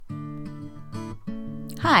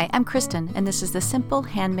Hi, I'm Kristen, and this is the Simple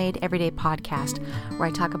Handmade Everyday podcast, where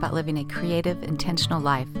I talk about living a creative, intentional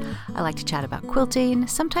life. I like to chat about quilting,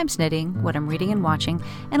 sometimes knitting, what I'm reading and watching,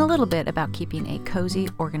 and a little bit about keeping a cozy,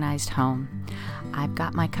 organized home. I've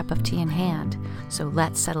got my cup of tea in hand, so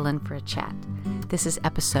let's settle in for a chat. This is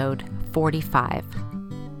episode 45.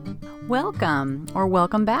 Welcome, or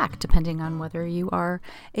welcome back, depending on whether you are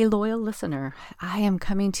a loyal listener. I am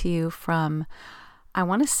coming to you from, I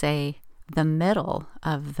want to say, the middle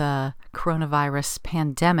of the coronavirus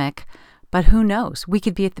pandemic, but who knows? We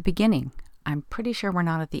could be at the beginning. I'm pretty sure we're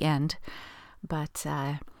not at the end, but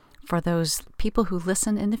for those people who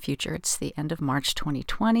listen in the future, it's the end of March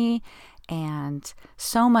 2020, and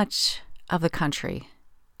so much of the country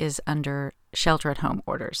is under shelter-at-home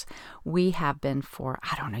orders. We have been for,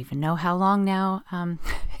 I don't even know how long now.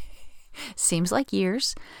 Seems like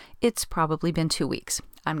years. It's probably been 2 weeks.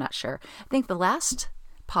 I'm not sure. I think the last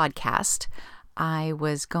podcast, I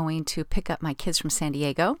was going to pick up my kids from San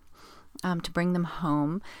Diego to bring them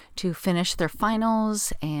home to finish their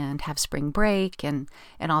finals and have spring break and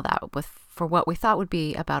all that for what we thought would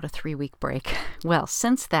be about a 3-week break. Well,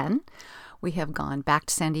 since then, we have gone back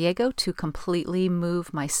to San Diego to completely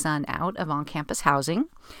move my son out of on-campus housing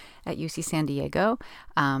at UC San Diego.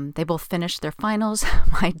 They both finished their finals.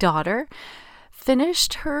 My daughter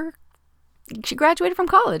she graduated from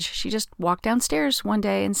college. She just walked downstairs one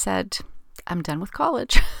day and said, "I'm done with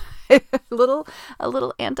college." a little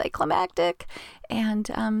anticlimactic,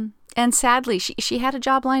 and sadly, she had a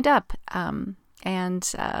job lined up,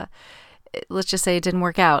 let's just say it didn't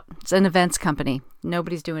work out. It's an events company.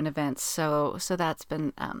 Nobody's doing events, so that's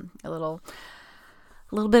been a little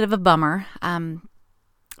bit of a bummer.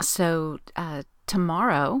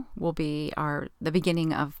 Tomorrow will be the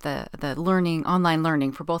beginning of the online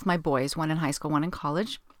learning for both my boys, one in high school, one in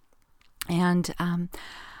college. And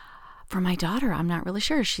for my daughter, I'm not really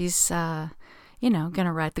sure. She's, going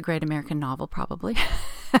to write the great American novel probably.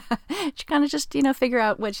 She kind of just, figure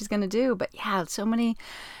out what she's going to do. But yeah, so many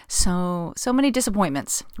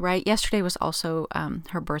disappointments, right? Yesterday was also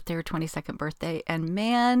her birthday, her 22nd birthday. And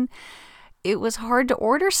man, it was hard to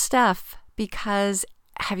order stuff because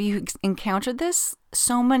have you encountered this?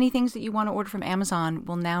 So many things that you want to order from Amazon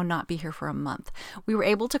will now not be here for a month. We were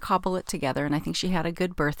able to cobble it together, and I think she had a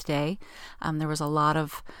good birthday. There was a lot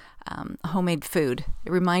of homemade food.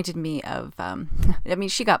 It reminded me of,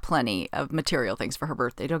 she got plenty of material things for her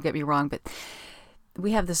birthday, don't get me wrong, but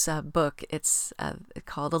we have this book. It's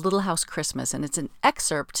called A Little House Christmas, and it's an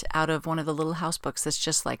excerpt out of one of the Little House books that's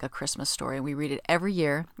just like a Christmas story. And we read it every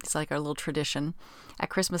year. It's like our little tradition at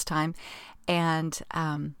Christmas time. And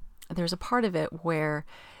there's a part of it where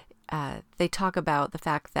they talk about the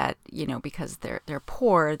fact that, because they're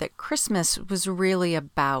poor, that Christmas was really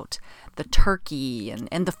about the turkey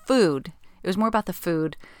and the food. It was more about the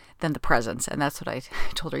food than the presents. And that's what I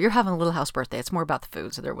told her. You're having a Little House birthday. It's more about the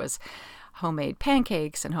food. So there was homemade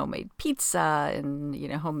pancakes and homemade pizza and,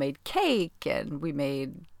 homemade cake. And we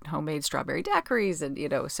made homemade strawberry daiquiris.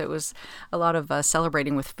 And, so it was a lot of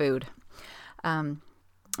celebrating with food.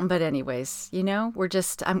 But anyways,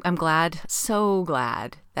 I'm glad, so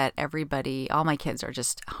glad that all my kids are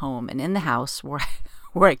just home and in the house where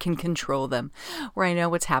I can control them, where I know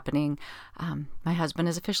what's happening. My husband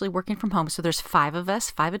is officially working from home, so there's 5 of us,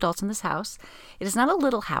 5 adults in this house. It is not a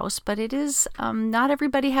little house, but it is, not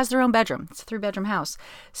everybody has their own bedroom. It's a 3-bedroom house.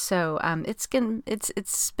 So it's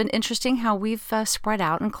been interesting how we've spread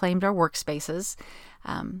out and claimed our workspaces.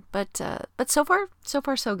 But so far,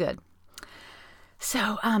 so good.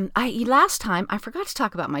 So last time I forgot to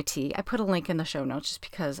talk about my tea. I put a link in the show notes just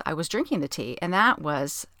because I was drinking the tea, and that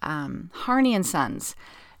was Harney and Sons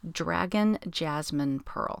Dragon Jasmine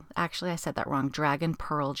Pearl. Actually, I said that wrong. Dragon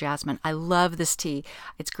Pearl Jasmine. I love this tea.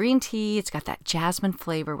 It's green tea. It's got that jasmine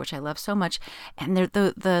flavor, which I love so much. And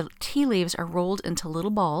the tea leaves are rolled into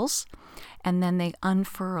little balls, and then they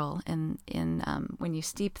unfurl in when you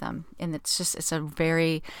steep them. And it's a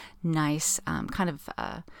very nice kind of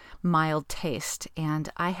mild taste. And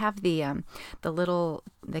I have the little,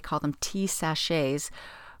 they call them tea sachets,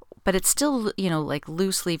 but it's still, like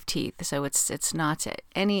loose leaf tea. So it's not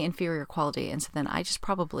any inferior quality. And so then I just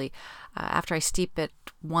probably, after I steep it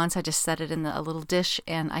once, I just set it in a little dish,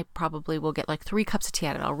 and I probably will get like 3 cups of tea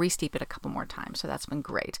out of it. I'll re-steep it a couple more times. So that's been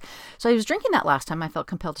great. So I was drinking that last time. I felt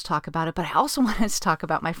compelled to talk about it, but I also wanted to talk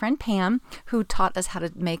about my friend Pam, who taught us how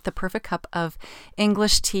to make the perfect cup of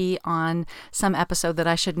English tea on some episode that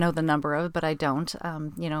I should know the number of, but I don't,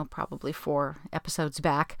 probably 4 episodes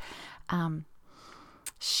back.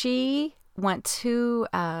 She went to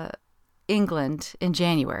England in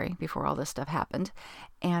January before all this stuff happened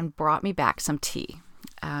and brought me back some tea.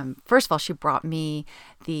 first of all, she brought me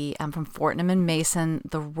the from Fortnum and Mason,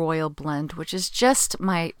 the Royal Blend, which is just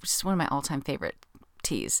one of my all-time favorite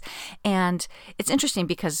teas. And it's interesting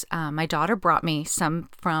because my daughter brought me some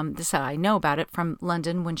from this. I know about it from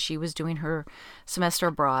London when she was doing her semester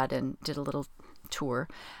abroad and did a little tour,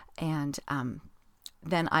 and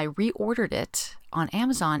then I reordered it on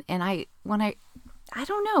Amazon. And I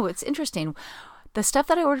don't know, it's interesting. The stuff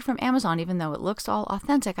that I ordered from Amazon, even though it looks all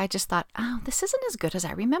authentic, I just thought, oh, this isn't as good as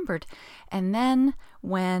I remembered. And then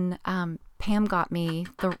when Pam got me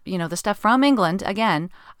the stuff from England again,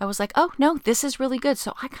 I was like, oh no, this is really good.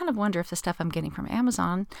 So I kind of wonder if the stuff I'm getting from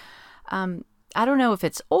Amazon, I don't know if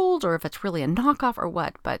it's old or if it's really a knockoff or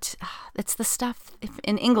what, but it's the stuff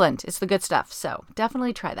in England. It's the good stuff. So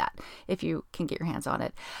definitely try that if you can get your hands on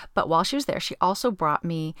it. But while she was there, she also brought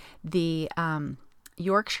me the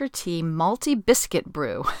Yorkshire Tea Malty Biscuit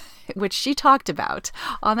Brew, which she talked about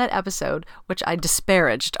on that episode, which I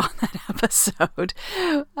disparaged on that episode,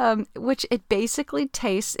 which it basically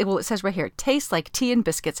tastes, it says right here, it tastes like tea and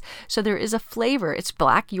biscuits. So there is a flavor. It's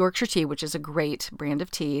black Yorkshire tea, which is a great brand of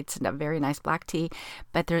tea. It's a very nice black tea,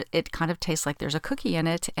 but it kind of tastes like there's a cookie in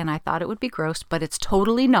it. And I thought it would be gross, but it's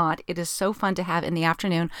totally not. It is so fun to have in the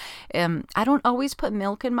afternoon. I don't always put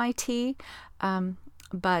milk in my tea,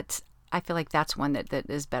 but I feel like that's one that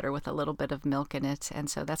is better with a little bit of milk in it. And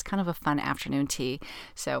so that's kind of a fun afternoon tea.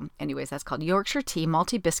 So anyways, that's called Yorkshire Tea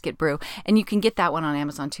Malty Biscuit Brew. And you can get that one on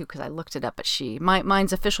Amazon too, because I looked it up, but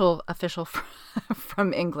mine's official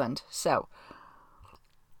from England. So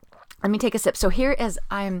let me take a sip. So here as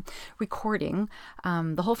I'm recording,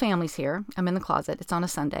 the whole family's here. I'm in the closet. It's on a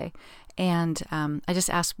Sunday. And I just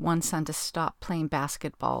asked one son to stop playing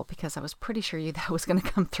basketball because I was pretty sure that was going to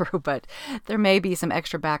come through, but there may be some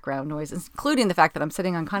extra background noise, including the fact that I'm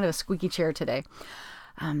sitting on kind of a squeaky chair today.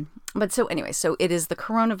 But so anyway, so it is the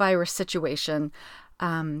coronavirus situation.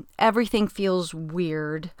 Everything feels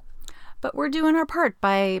weird, but we're doing our part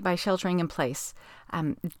by sheltering in place.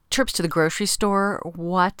 Trips to the grocery store,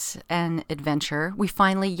 what an adventure.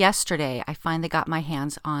 Yesterday, I finally got my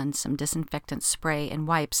hands on some disinfectant spray and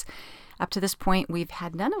wipes. Up to this point, we've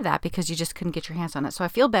had none of that because you just couldn't get your hands on it. So I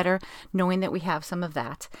feel better knowing that we have some of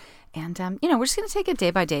that. And, we're just going to take it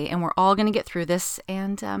day by day, and we're all going to get through this,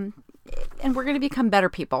 and we're going to become better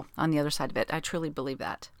people on the other side of it. I truly believe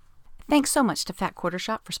that. Thanks so much to Fat Quarter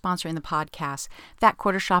Shop for sponsoring the podcast. Fat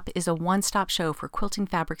Quarter Shop is a one-stop show for quilting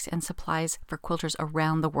fabrics and supplies for quilters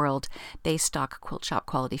around the world. They stock quilt shop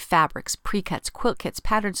quality fabrics, pre-cuts, quilt kits,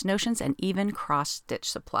 patterns, notions, and even cross-stitch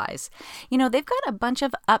supplies. They've got a bunch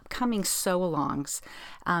of upcoming sew-alongs.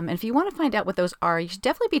 And if you want to find out what those are, you should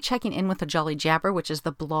definitely be checking in with the Jolly Jabber, which is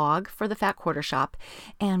the blog for the Fat Quarter Shop.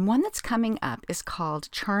 And one that's coming up is called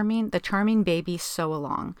the Charming Baby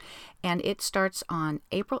Sew-Along. And it starts on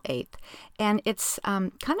April 8th. And it's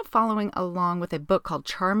kind of following along with a book called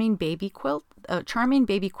Charming Baby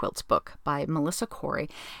Quilts book by Melissa Corey.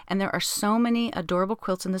 And there are so many adorable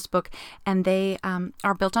quilts in this book, and they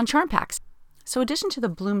are built on charm packs. So in addition to the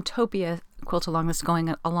Bloomtopia quilt along that's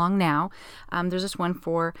going along now, there's this one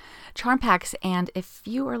for charm packs. And if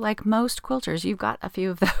you are like most quilters, you've got a few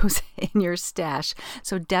of those in your stash.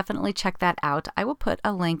 So definitely check that out. I will put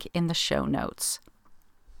a link in the show notes.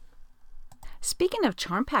 Speaking of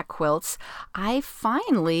charm pack quilts, I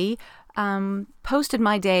finally posted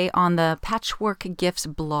my day on the Patchwork Gifts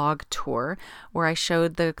blog tour, where I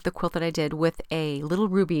showed the quilt that I did with a Little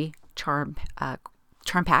Ruby charm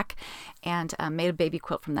pack, and made a baby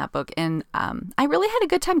quilt from that book. And I really had a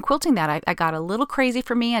good time quilting that. I got a little crazy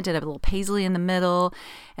for me. I did a little paisley in the middle,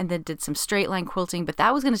 and then did some straight line quilting, but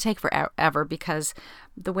that was going to take forever because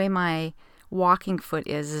the way my walking foot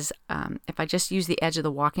is if I just use the edge of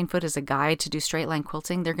the walking foot as a guide to do straight line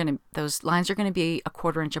quilting, those lines are going to be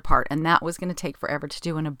 1/4 inch apart, and that was going to take forever to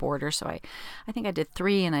do in a border. So I think I did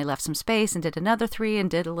 3, and I left some space and did another 3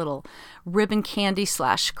 and did a little ribbon candy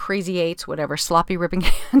 / crazy eights, whatever, sloppy ribbon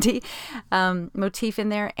candy motif in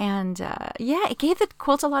there. And it gave the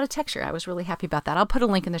quilt a lot of texture. I was really happy about that. I'll put a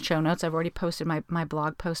link in the show notes. I've already posted my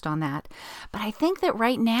blog post on that. But I think that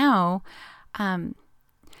right now,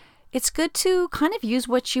 it's good to kind of use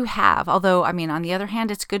what you have. Although, on the other hand,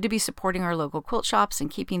 it's good to be supporting our local quilt shops and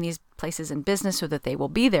keeping these places in business so that they will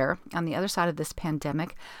be there on the other side of this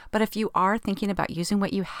pandemic. But if you are thinking about using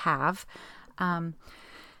what you have,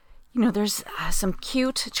 there's some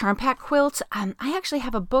cute charm pack quilts. I actually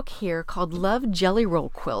have a book here called Love Jelly Roll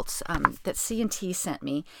Quilts that C&T sent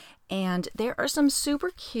me. And there are some super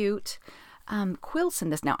cute quilts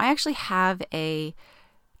in this. Now, I actually have a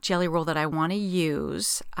jelly roll that I want to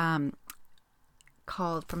use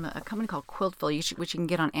called from a company called Quiltful, which you can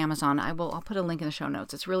get on Amazon. I'll put a link in the show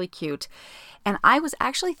notes. It's really cute. And I was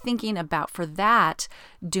actually thinking about, for that,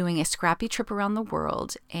 doing a scrappy trip around the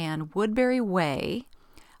world, and Woodbury Way,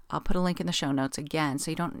 I'll put a link in the show notes again,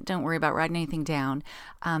 so you don't worry about writing anything down,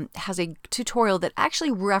 has a tutorial that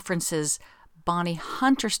actually references Bonnie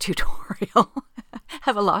Hunter's tutorial.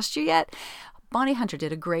 Have I lost you yet? Bonnie Hunter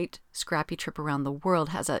did a great scrappy trip around the world,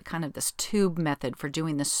 has a kind of this tube method for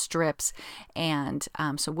doing the strips. And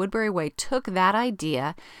so Woodbury Way took that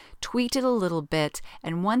idea, tweaked it a little bit.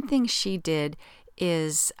 And one thing she did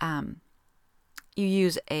is you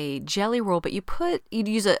use a jelly roll, but you'd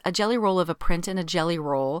use a jelly roll of a print and a jelly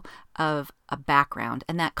roll of a background.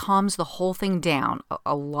 And that calms the whole thing down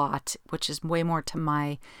a lot, which is way more to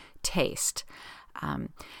my taste.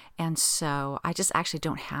 And so I just actually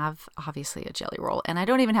don't have, obviously, a jelly roll, and I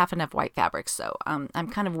don't even have enough white fabric. So I'm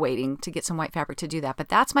kind of waiting to get some white fabric to do that. But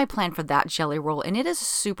that's my plan for that jelly roll, and it is a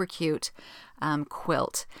super cute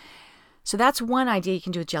quilt. So that's one idea you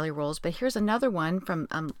can do with jelly rolls. But here's another one from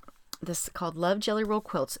this called Love Jelly Roll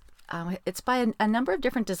Quilts. It's by a number of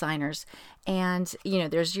different designers, and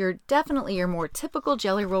there's definitely your more typical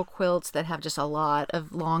jelly roll quilts that have just a lot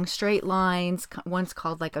of long straight lines. One's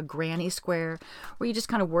called like a granny square, where you just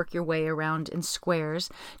kind of work your way around in squares.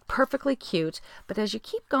 Perfectly cute. But as you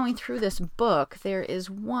keep going through this book, there is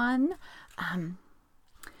one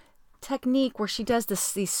technique where she does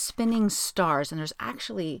these spinning stars, and there's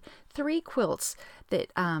actually 3 quilts that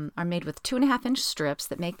are made with 2.5-inch strips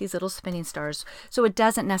that make these little spinning stars, so it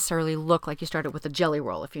doesn't necessarily look like you started with a jelly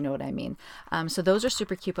roll, if you know what I mean. So those are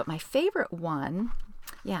super cute. But my favorite one,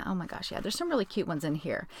 oh my gosh, there's some really cute ones in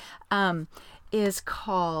here, is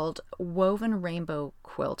called Woven Rainbow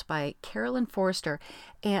Quilt by Carolyn Forrester,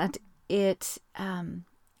 and it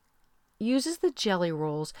uses the jelly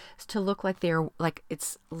rolls to look like they're like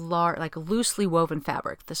it's like loosely woven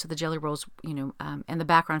fabric. So the jelly rolls, and the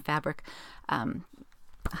background fabric,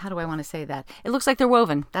 how do I want to say that? It looks like they're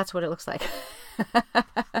woven. That's what it looks like.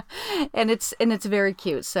 and it's very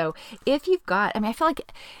cute. So if you've got, I feel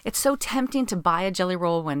like it's so tempting to buy a jelly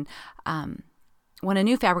roll when a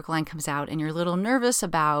new fabric line comes out and you're a little nervous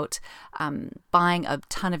about buying a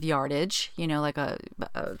ton of yardage, like a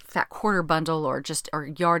fat quarter bundle or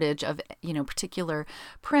yardage of, particular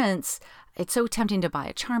prints. It's so tempting to buy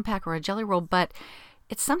a charm pack or a jelly roll, but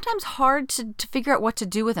it's sometimes hard to figure out what to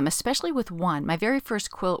do with them, especially with one. My very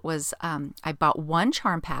first quilt was, I bought one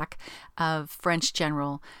charm pack of French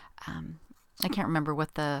General. I can't remember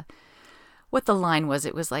what the line was.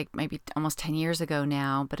 It was like maybe almost 10 years ago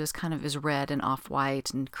now, but it was red and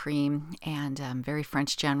off-white and cream and very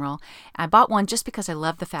French General. I bought one just because I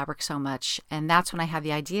love the fabric so much, and that's when I had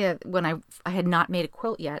the idea, when I had not made a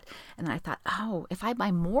quilt yet, and then I thought, if I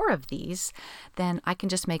buy more of these, then I can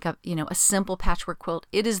just make a simple patchwork quilt.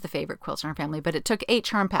 It is the favorite quilt in our family, but it took 8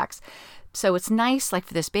 charm packs. So it's nice, like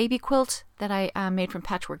for this baby quilt that I made from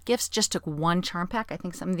Patchwork Gifts, just took 1 charm pack. I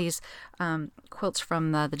think some of these quilts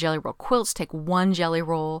from the Jelly Roll Quilts take 1 jelly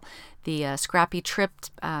roll. The Scrappy Trip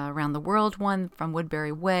Around the World one from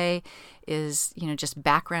Woodbury Way is, just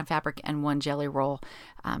background fabric and 1 jelly roll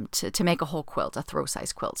to make a whole quilt, a throw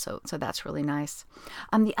size quilt. So that's really nice.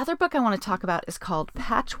 The other book I want to talk about is called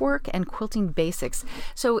Patchwork and Quilting Basics.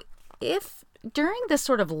 So if during this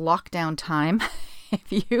sort of lockdown time, if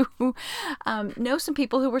you know some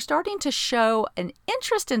people who were starting to show an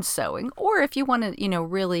interest in sewing, or if you want to,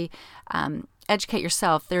 really educate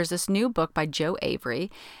yourself, there's this new book by Jo Avery,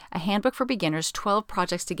 A Handbook for Beginners, 12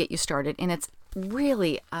 Projects to Get You Started. And it's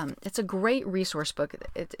really, it's a great resource book.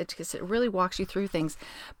 It really walks you through things.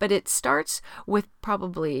 But it starts with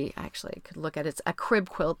probably, actually, I could look at it, it's a crib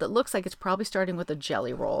quilt that looks like it's probably starting with a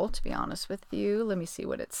jelly roll, to be honest with you. Let me see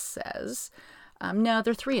what it says. No,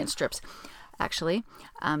 they're 3-inch strips, actually.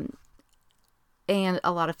 And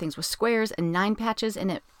a lot of things with squares and 9 patches, and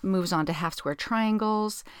it moves on to half square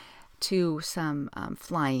triangles, to some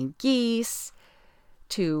flying geese,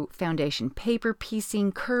 to foundation paper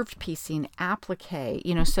piecing, curved piecing, applique,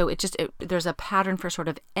 so there's a pattern for sort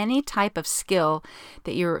of any type of skill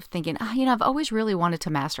that you're thinking, I've always really wanted to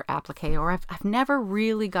master applique, or I've never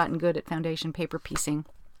really gotten good at foundation paper piecing.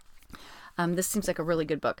 This seems like a really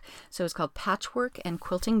good book. So it's called Patchwork and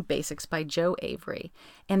Quilting Basics by Jo Avery.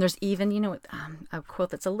 And there's even, a quilt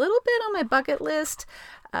that's a little bit on my bucket list,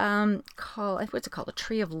 what's it called? A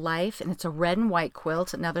Tree of Life. And it's a red and white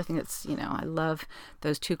quilt. Another thing that's, I love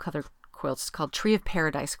those 2 color quilts. It's called Tree of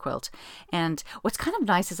Paradise quilt. And what's kind of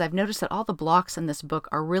nice is I've noticed that all the blocks in this book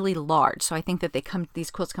are really large. So I think that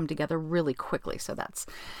these quilts come together really quickly. So that's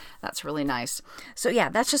really nice. So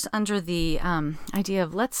that's just under the idea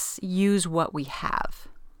of let's use what we have.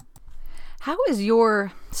 How is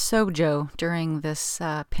your sojo during this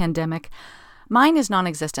pandemic? Mine is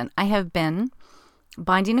non-existent. I have been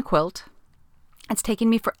binding a quilt. It's taken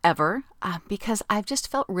me forever because I've just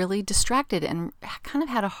felt really distracted and kind of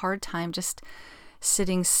had a hard time just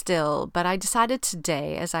sitting still. But I decided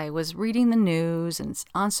today, as I was reading the news and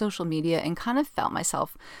on social media, and kind of felt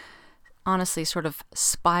myself honestly sort of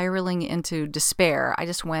spiraling into despair, I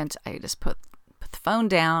just put the phone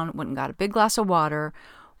down, went and got a big glass of water,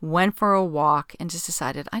 went for a walk, and just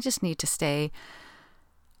decided I just need to stay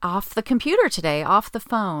off the computer today, off the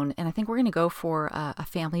phone. And I think we're going to go for a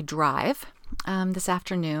family drive this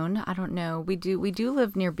afternoon. I don't know. We do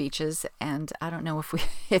live near beaches, and I don't know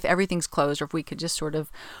if everything's closed or if we could just sort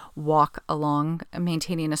of walk along,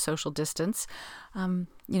 maintaining a social distance.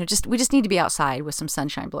 We just need to be outside with some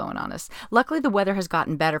sunshine blowing on us. Luckily, the weather has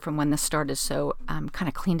gotten better from when this started, so kind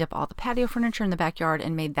of cleaned up all the patio furniture in the backyard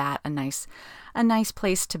and made that a nice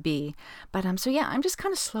place to be. But I'm just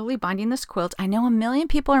kind of slowly binding this quilt. I know a million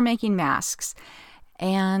people are making masks,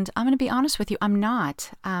 and I'm going to be honest with you, I'm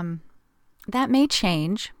not. That may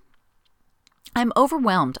change. I'm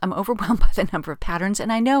overwhelmed. I'm overwhelmed by the number of patterns,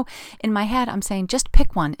 and I know in my head I'm saying just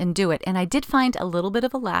pick one and do it. And I did find a little bit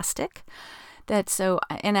of elastic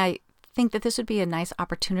and I think that this would be a nice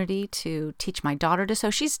opportunity to teach my daughter to sew.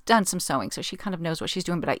 She's done some sewing, so she kind of knows what she's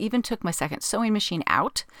doing, but I even took my second sewing machine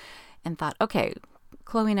out and thought, okay,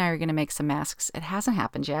 Chloe and I are going to make some masks. It hasn't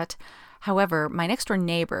happened yet. However, my next door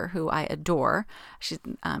neighbor, who I adore, she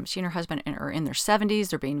and her husband are in their 70s.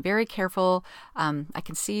 They're being very careful. I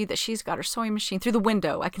can see that she's got her sewing machine through the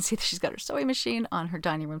window. I can see that she's got her sewing machine on her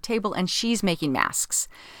dining room table, and she's making masks.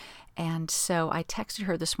 And so I texted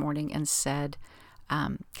her this morning and said,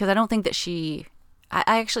 because I don't think that she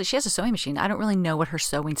has a sewing machine. I don't really know what her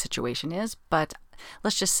sewing situation is, but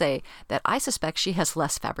let's just say that I suspect she has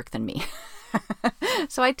less fabric than me.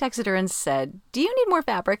 So I texted her and said, do you need more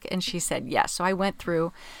fabric? And she said, yes. So I went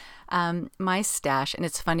through my stash, and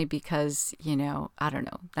it's funny because, I don't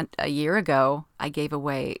know, a year ago I gave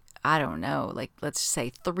away, I don't know, like let's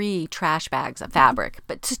say 3 trash bags of fabric,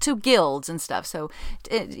 but to guilds and stuff. So,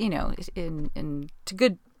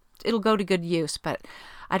 it'll go to good use, but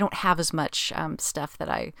I don't have as much stuff that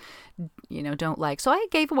I, don't like. So I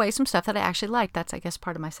gave away some stuff that I actually liked. That's, I guess,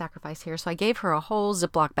 part of my sacrifice here. So I gave her a whole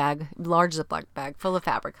large Ziploc bag full of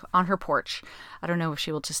fabric on her porch. I don't know if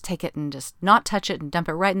she will just take it and just not touch it and dump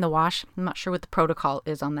it right in the wash. I'm not sure what the protocol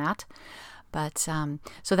is on that. But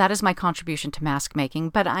so that is my contribution to mask making.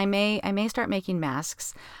 But I may start making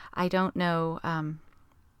masks. I don't know.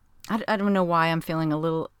 I don't know why I'm feeling a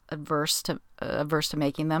little averse to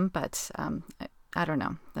making them, but I don't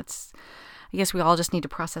know. I guess we all just need to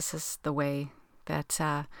process this the way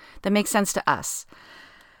that makes sense to us.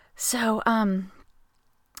 So,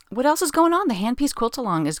 what else is going on? The Handpiece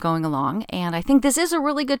Quilt-Along is going along, and I think this is a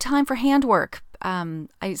really good time for handwork.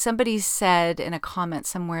 Somebody said in a comment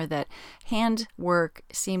somewhere that handwork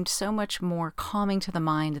seemed so much more calming to the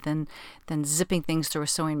mind than zipping things through a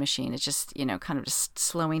sewing machine. It's just, kind of just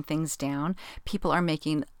slowing things down. People are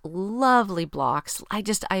making lovely blocks.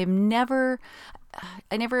 I never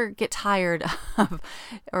get tired of,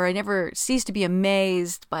 or I never cease to be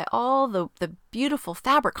amazed by all the beautiful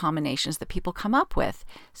fabric combinations that people come up with.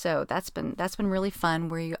 So that's been really fun.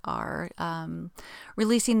 We are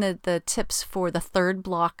releasing the tips for the 3rd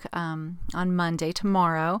block on Monday,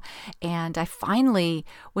 tomorrow, and I finally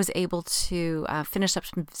was able to finish up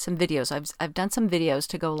some videos. I've done some videos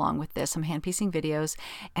to go along with this, some hand piecing videos,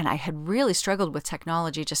 and I had really struggled with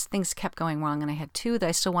technology. Just things kept going wrong, and I had 2 that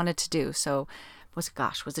I still wanted to do. So was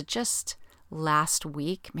it just last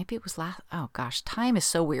week? Maybe it was oh gosh, time is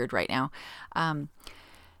so weird right now.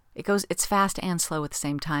 It's fast and slow at the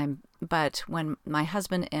same time. But when my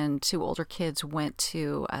husband and 2 older kids went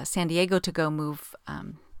to San Diego to go move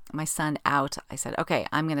my son out, I said, okay,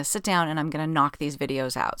 I'm going to sit down and I'm going to knock these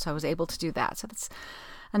videos out. So I was able to do that. So that's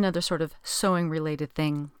another sort of sewing related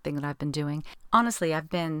thing that I've been doing. Honestly, I've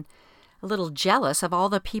been a little jealous of all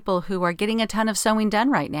the people who are getting a ton of sewing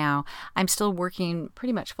done right now. I'm still working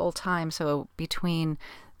pretty much full time, so between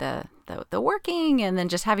the working and then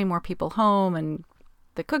just having more people home and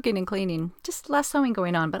the cooking and cleaning, just less sewing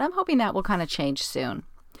going on. But I'm hoping that will kind of change soon.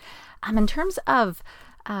 In terms of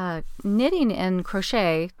knitting and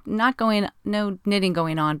crochet, no knitting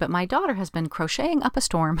going on, but my daughter has been crocheting up a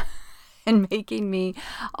storm and making me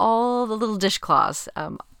all the little dishcloths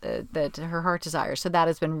that her heart desires. So that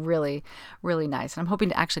has been really, really nice. And I'm hoping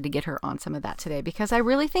to get her on some of that today, because I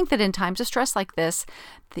really think that in times of stress like this,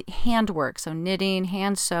 the handwork, so knitting,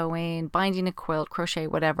 hand sewing, binding a quilt, crochet,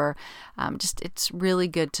 whatever, it's really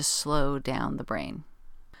good to slow down the brain.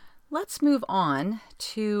 let's move on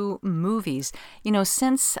to movies.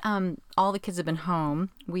 Since all the kids have been home,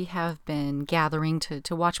 we have been gathering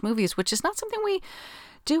to watch movies, which is not something we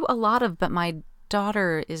do a lot of, but my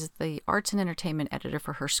daughter is the arts and entertainment editor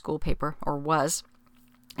for her school paper, or was.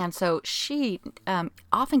 And so she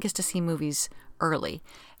often gets to see movies early.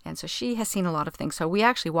 And so she has seen a lot of things. So we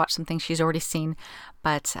actually watched some things she's already seen,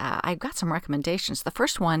 but I've got some recommendations. The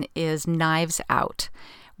first one is Knives Out,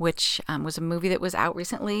 which was a movie that was out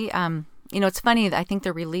recently. It's funny, I think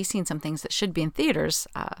they're releasing some things that should be in theaters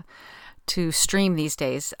to stream these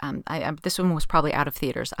days. This one was probably out of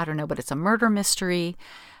theaters. I don't know, but it's a murder mystery.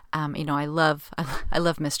 I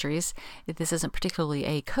love mysteries. This isn't particularly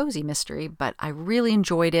a cozy mystery, but I really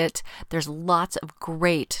enjoyed it. There's lots of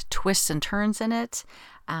great twists and turns in it.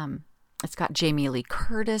 It's got Jamie Lee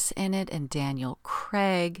Curtis in it and Daniel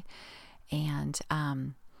Craig and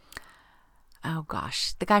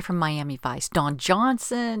the guy from Miami Vice, Don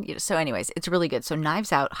Johnson. So anyways, it's really good. So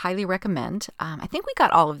Knives Out, highly recommend. I think we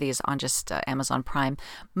got all of these on just Amazon Prime.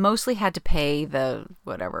 Mostly had to pay the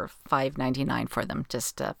 $5.99 for them,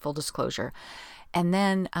 just full disclosure. And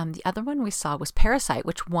then the other one we saw was Parasite,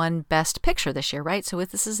 which won Best Picture this year, right? So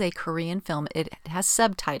this is a Korean film. It has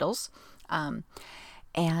subtitles,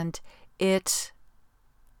 and it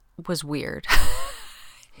was weird.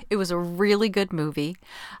 It was a really good movie.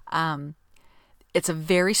 It's a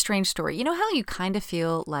very strange story. You know how you kind of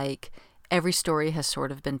feel like every story has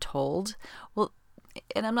sort of been told? Well,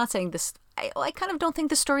 and I'm not saying this, I kind of don't think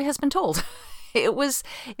the story has been told. It was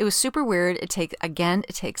super weird. It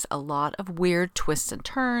takes a lot of weird twists and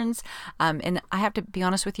turns. And I have to be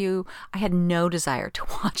honest with you, I had no desire to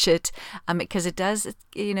watch it because it does,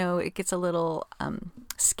 it gets a little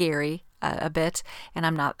scary a bit, and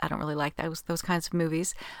I don't really like those kinds of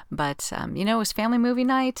movies, but it was family movie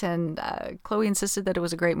night, and Chloe insisted that it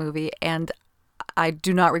was a great movie, and I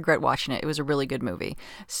do not regret watching it. It was a really good movie.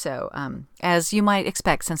 So as you might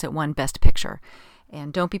expect, since it won Best Picture,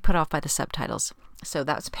 and don't be put off by the subtitles. So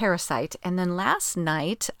that's Parasite. And then last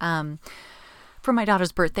night, for my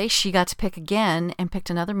daughter's birthday, she got to pick again and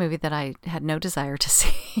picked another movie that I had no desire to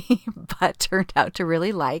see, but turned out to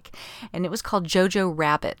really like. And it was called Jojo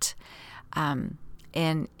Rabbit.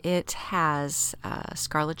 And it has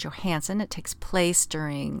Scarlett Johansson. It takes place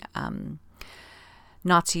during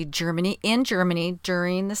Nazi Germany,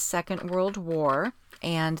 during the Second World War.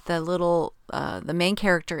 And the main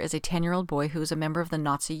character is a 10-year-old boy who's a member of the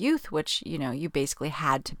Nazi youth, which, you basically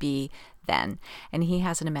had to be then. And he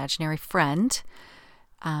has an imaginary friend,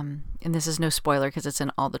 and this is no spoiler because it's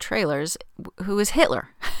in all the trailers, who is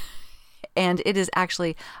Hitler. And it is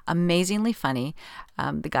actually amazingly funny.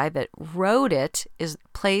 The guy that wrote it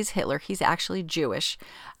plays Hitler. He's actually Jewish.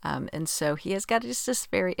 And so he has got just this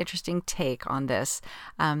very interesting take on this.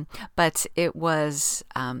 But it was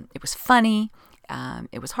funny.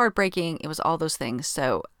 It was heartbreaking. It was all those things.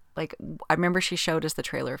 So, I remember she showed us the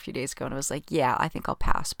trailer a few days ago, and I was like, yeah, I think I'll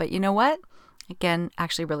pass. But you know what? Again,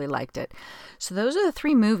 actually really liked it. So those are the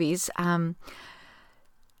three movies.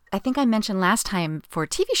 I think I mentioned last time for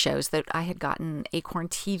TV shows that I had gotten Acorn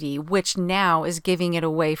TV, which now is giving it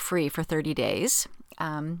away free for 30 days.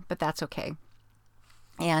 But that's okay.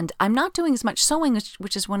 And I'm not doing as much sewing,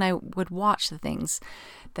 which is when I would watch the things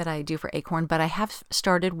that I do for Acorn, but I have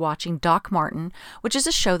started watching Doc Martin, which is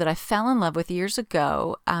a show that I fell in love with years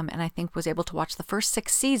ago, and I think was able to watch the first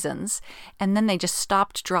 6 seasons, and then they just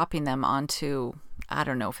stopped dropping them onto, I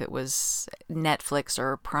don't know if it was Netflix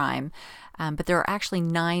or Prime, but there are actually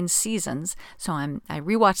 9 seasons, so I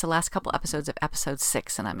rewatched the last couple episodes of episode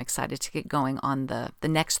 6, and I'm excited to get going on the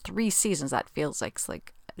next 3 seasons. That feels like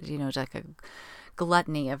like a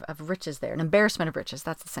gluttony of riches there, an embarrassment of riches,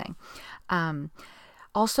 that's the saying.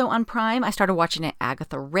 Also on Prime, I started watching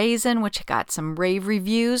Agatha Raisin, which got some rave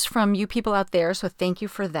reviews from you people out there, so thank you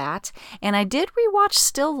for that. And I did rewatch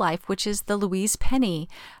Still Life, which is the Louise Penny,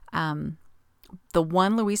 the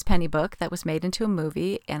one Louise Penny book that was made into a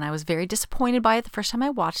movie, and I was very disappointed by it the first time I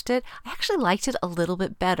watched it. I actually liked it a little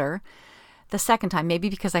bit better the second time, maybe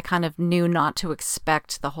because I kind of knew not to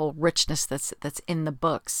expect the whole richness that's in the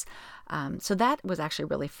books. So that was actually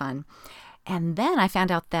really fun. And then I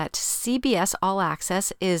found out that CBS All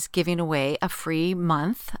Access is giving away a free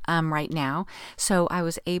month right now. So I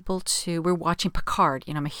was we're watching Picard.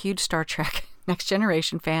 I'm a huge Star Trek Next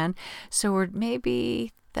Generation fan. So we're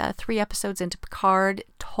maybe 3 episodes into Picard.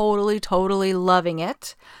 Totally loving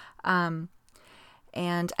it.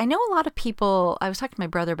 And I know a lot of people, I was talking to my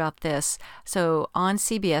brother about this. So on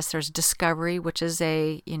CBS, there's Discovery, which is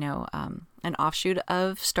an offshoot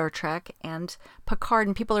of Star Trek, and Picard.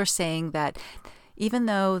 And people are saying that, even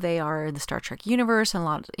though they are in the Star Trek universe and a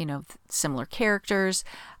lot of, similar characters,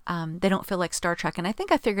 they don't feel like Star Trek. And I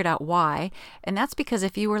think I figured out why. And that's because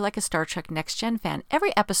if you were like a Star Trek Next Gen fan,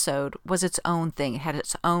 every episode was its own thing. It had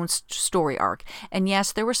its own story arc. And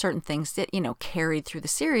yes, there were certain things that, carried through the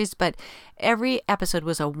series, but every episode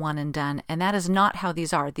was a one and done. And that is not how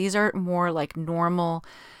these are. These are more like a normal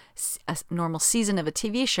season of a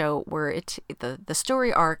TV show where the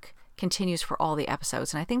story arc continues for all the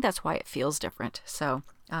episodes. And I think that's why it feels different. So,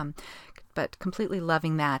 but completely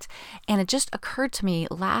loving that. And it just occurred to me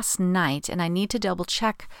last night, and I need to double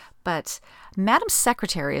check, but Madam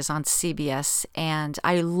Secretary is on CBS, and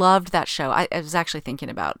I loved that show. I was actually thinking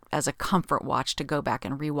about, as a comfort watch, to go back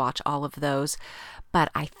and rewatch all of those. But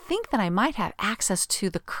I think that I might have access to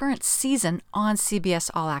the current season on CBS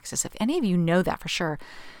All Access. If any of you know that for sure,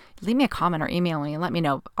 leave me a comment or email me and let me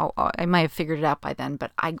know. I might have figured it out by then,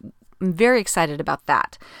 but I'm very excited about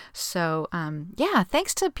that. So,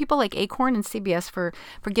 thanks to people like Acorn and CBS for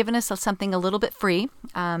giving us something a little bit free.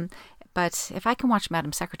 But if I can watch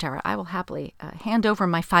Madam Secretary, I will happily hand over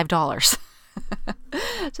my $5.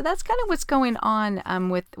 So that's kind of what's going on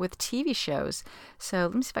with TV shows. So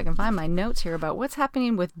let me see if I can find my notes here about what's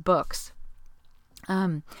happening with books.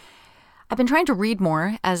 I've been trying to read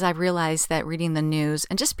more as I've realized that reading the news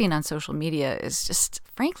and just being on social media is just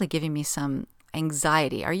frankly giving me some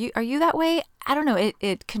anxiety. Are you that way? I don't know.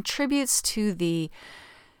 It contributes to the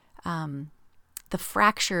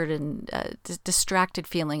fractured and distracted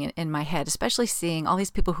feeling in my head, especially seeing all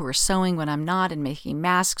these people who are sewing when I'm not and making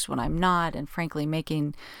masks when I'm not, and frankly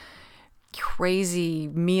making crazy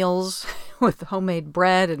meals with homemade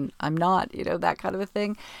bread and I'm not, that kind of a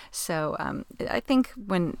thing. So I think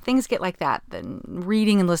when things get like that, then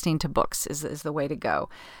reading and listening to books is the way to go.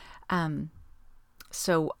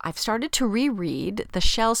 So I've started to reread The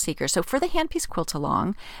Shell Seeker. So for the Handpiece Quilt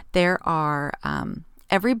Along, there are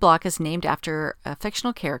every block is named after a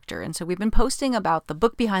fictional character. And so we've been posting about the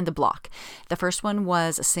book behind the block. The first one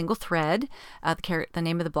was A Single Thread. The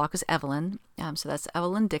name of the block was Evelyn. So that's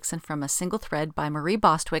Evelyn Dixon from A Single Thread by Marie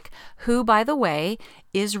Bostwick, who, by the way,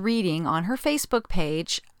 is reading on her Facebook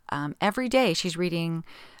page every day. She's reading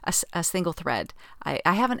a single thread. I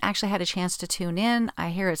haven't actually had a chance to tune in. I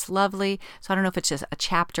hear it's lovely. So I don't know if it's just a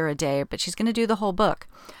chapter a day, but she's going to do the whole book.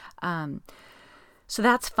 So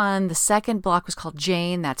that's fun. The second block was called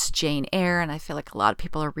Jane. That's Jane Eyre, and I feel like a lot of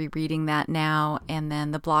people are rereading that now. And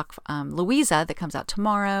then the block Louisa that comes out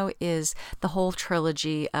tomorrow is the whole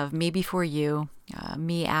trilogy of Me Before You,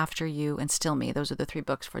 Me After You, and Still Me. Those are the three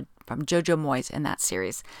books from Jojo Moyes in that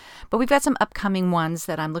series. But we've got some upcoming ones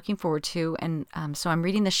that I'm looking forward to. And so I'm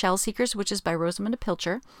reading The Shell Seekers, which is by Rosamunde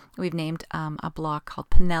Pilcher. We've named a block called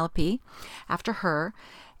Penelope after her.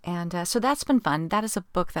 And so that's been fun. That is a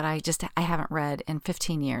book that I haven't read in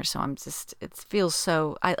 15 years. So it feels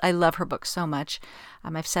so, I love her book so much.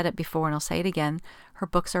 I've said it before and I'll say it again. Her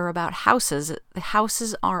books are about houses. The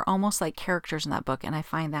houses are almost like characters in that book. And I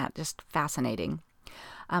find that just fascinating.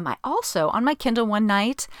 I also, on my Kindle one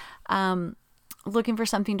night, looking for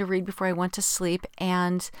something to read before I went to sleep.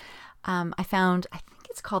 And I found, I think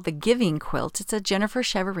it's called The Giving Quilt. It's a Jennifer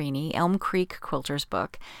Cheverini, Elm Creek Quilters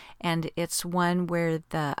book. And it's one where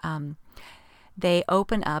they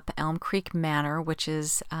open up Elm Creek Manor, which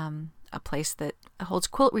is a place that holds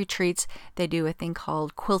quilt retreats. They do a thing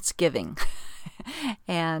called Quilts Giving.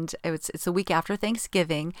 And it's a week after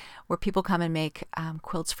Thanksgiving where people come and make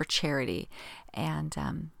quilts for charity. And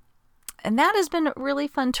that has been really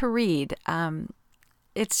fun to read.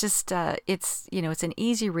 It's just it's an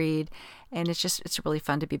easy read, and it's really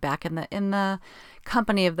fun to be back in the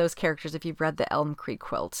company of those characters. If you've read the Elm Creek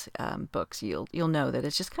Quilt books, you'll know that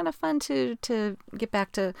it's just kind of fun to get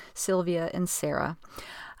back to Sylvia and Sarah.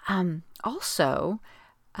 Also,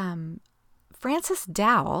 Frances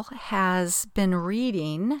Dowell has been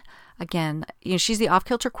reading. Again, she's the Off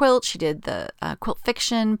Kilter Quilt. She did the Quilt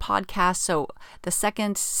Fiction podcast. So the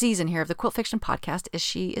second season here of the Quilt Fiction podcast is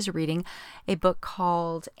she is reading a book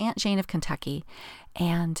called Aunt Jane of Kentucky.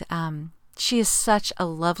 And she is such a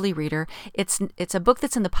lovely reader. It's a book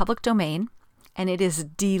that's in the public domain, and it is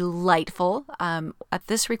delightful. At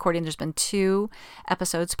this recording, there's been 2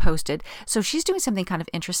 episodes posted. So she's doing something kind of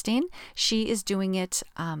interesting. She is doing it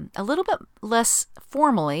a little bit less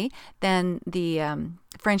formally than the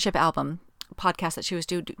Friendship Album podcast that she was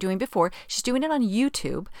doing before. She's doing it on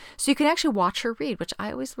YouTube, so you can actually watch her read, which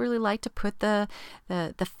I always really like to put the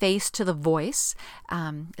face to the voice.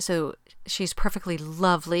 So she's perfectly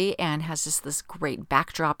lovely and has this great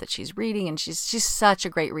backdrop that she's reading, and she's such a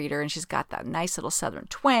great reader, and she's got that nice little Southern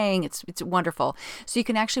twang. It's wonderful. So you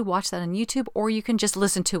can actually watch that on YouTube, or you can just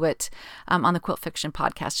listen to it on the Quilt Fiction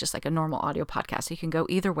podcast, just like a normal audio podcast. So you can go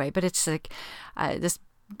either way, but it's like this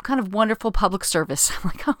kind of wonderful public service. I'm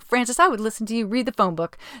like, oh, Frances, I would listen to you read the phone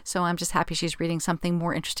book. So I'm just happy she's reading something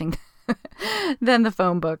more interesting than the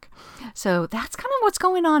phone book. So that's kind of what's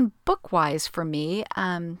going on book-wise for me.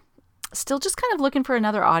 Still just kind of looking for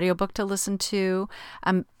another audiobook to listen to.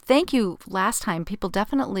 Thank you. Last time, people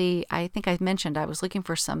definitely, I think I mentioned I was looking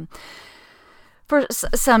for some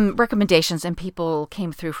recommendations, and people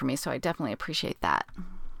came through for me. So I definitely appreciate that.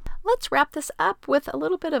 Let's wrap this up with a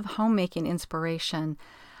little bit of homemaking inspiration.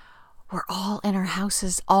 We're all in our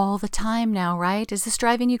houses all the time now, right? Is this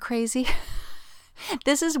driving you crazy?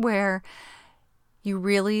 This is where you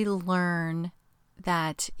really learn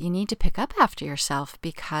that you need to pick up after yourself,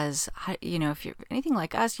 because, if you're anything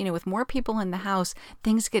like us, with more people in the house,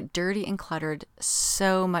 things get dirty and cluttered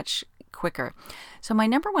so much quicker. So my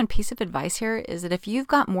number one piece of advice here is that if you've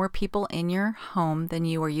got more people in your home than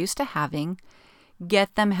you are used to having,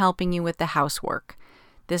 get them helping you with the housework.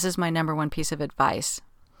 This is my number one piece of advice.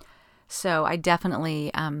 So I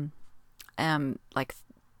definitely am like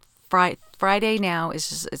Friday now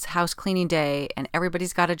it's house cleaning day, and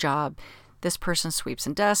everybody's got a job. This person sweeps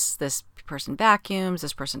and dusts, this person vacuums,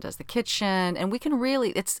 this person does the kitchen, and we can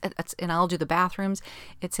really, and I'll do the bathrooms.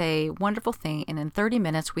 It's a wonderful thing, and in 30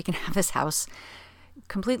 minutes we can have this house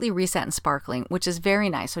completely reset and sparkling, which is very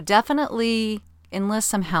nice. So definitely enlist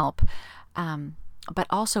some help. But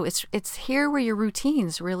also it's here where your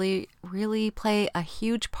routines really, really play a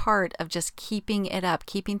huge part of just keeping it up,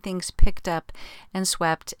 keeping things picked up and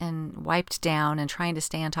swept and wiped down, and trying to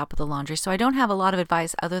stay on top of the laundry. So I don't have a lot of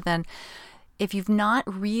advice other than, if you've not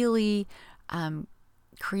really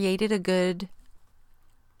created a good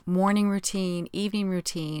morning routine, evening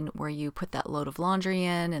routine, where you put that load of laundry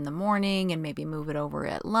in the morning and maybe move it over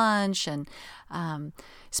at lunch, and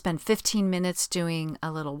spend 15 minutes doing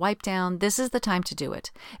a little wipe down, this is the time to do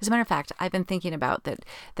it. As a matter of fact, I've been thinking about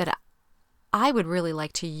that I would really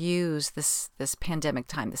like to use this pandemic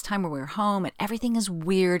time, this time where we're home and everything is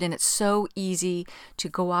weird and it's so easy to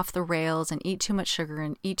go off the rails and eat too much sugar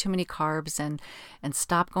and eat too many carbs and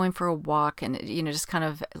stop going for a walk and, just kind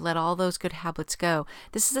of let all those good habits go.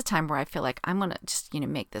 This is a time where I feel like I'm going to just,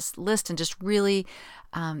 make this list and just really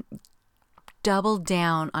double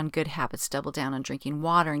down on good habits, double down on drinking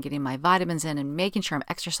water and getting my vitamins in and making sure I'm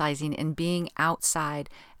exercising and being outside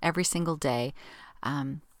every single day.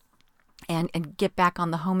 And get back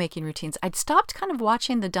on the homemaking routines. I'd stopped kind of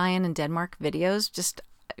watching the Diane in Denmark videos just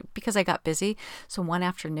because I got busy. So one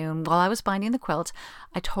afternoon while I was binding the quilt,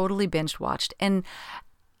 I totally binge watched. And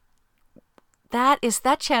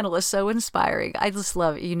that channel is so inspiring. I just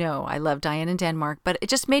love, I love Diane in Denmark, but it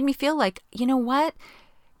just made me feel like, you know what?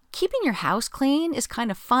 Keeping your house clean is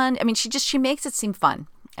kind of fun. I mean, she makes it seem fun.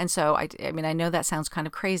 And so, I know that sounds kind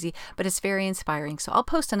of crazy, but it's very inspiring. So I'll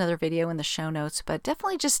post another video in the show notes, but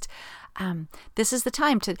definitely just, this is the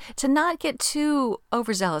time to not get too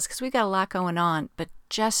overzealous, because we've got a lot going on, but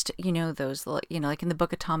just, those, like in the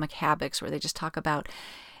book Atomic Habits, where they just talk about,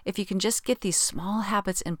 if you can just get these small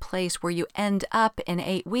habits in place, where you end up in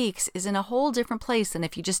 8 weeks is in a whole different place than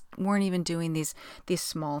if you just weren't even doing these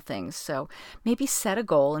small things. So maybe set a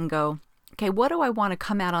goal and go, okay, what do I want to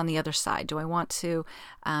come out on the other side? Do I want to,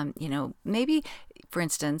 maybe, for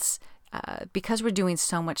instance, because we're doing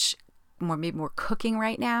so much more cooking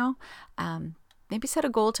right now, maybe set a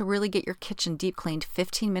goal to really get your kitchen deep cleaned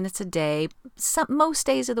 15 minutes a day, most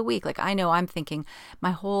days of the week. Like I know I'm thinking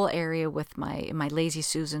my whole area with my Lazy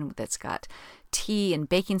Susan that's got tea and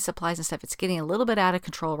baking supplies and stuff, it's getting a little bit out of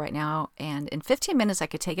control right now. And in 15 minutes, I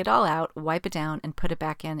could take it all out, wipe it down, and put it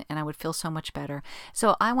back in, and I would feel so much better.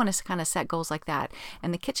 So I want to kind of set goals like that.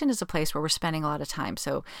 And the kitchen is a place where we're spending a lot of time.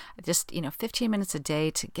 So just, 15 minutes a day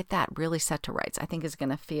to get that really set to rights, I think is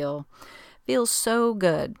going to feel so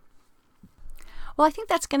good. Well, I think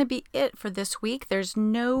that's going to be it for this week. There's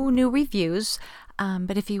no new reviews,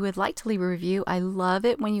 but if you would like to leave a review, I love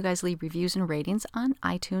it when you guys leave reviews and ratings on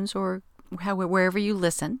iTunes or wherever you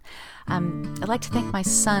listen. I'd like to thank my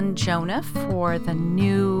son Jonah for the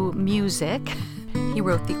new music. He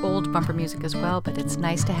wrote the old bumper music as well, but it's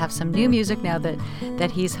nice to have some new music now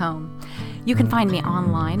that he's home. You can find me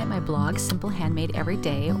online at my blog, Simple Handmade Every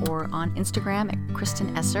Day, or on Instagram at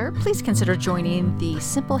Kristen Esser. Please consider joining the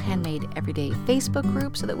Simple Handmade Everyday Facebook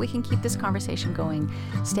group so that we can keep this conversation going.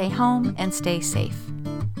 Stay home and stay safe.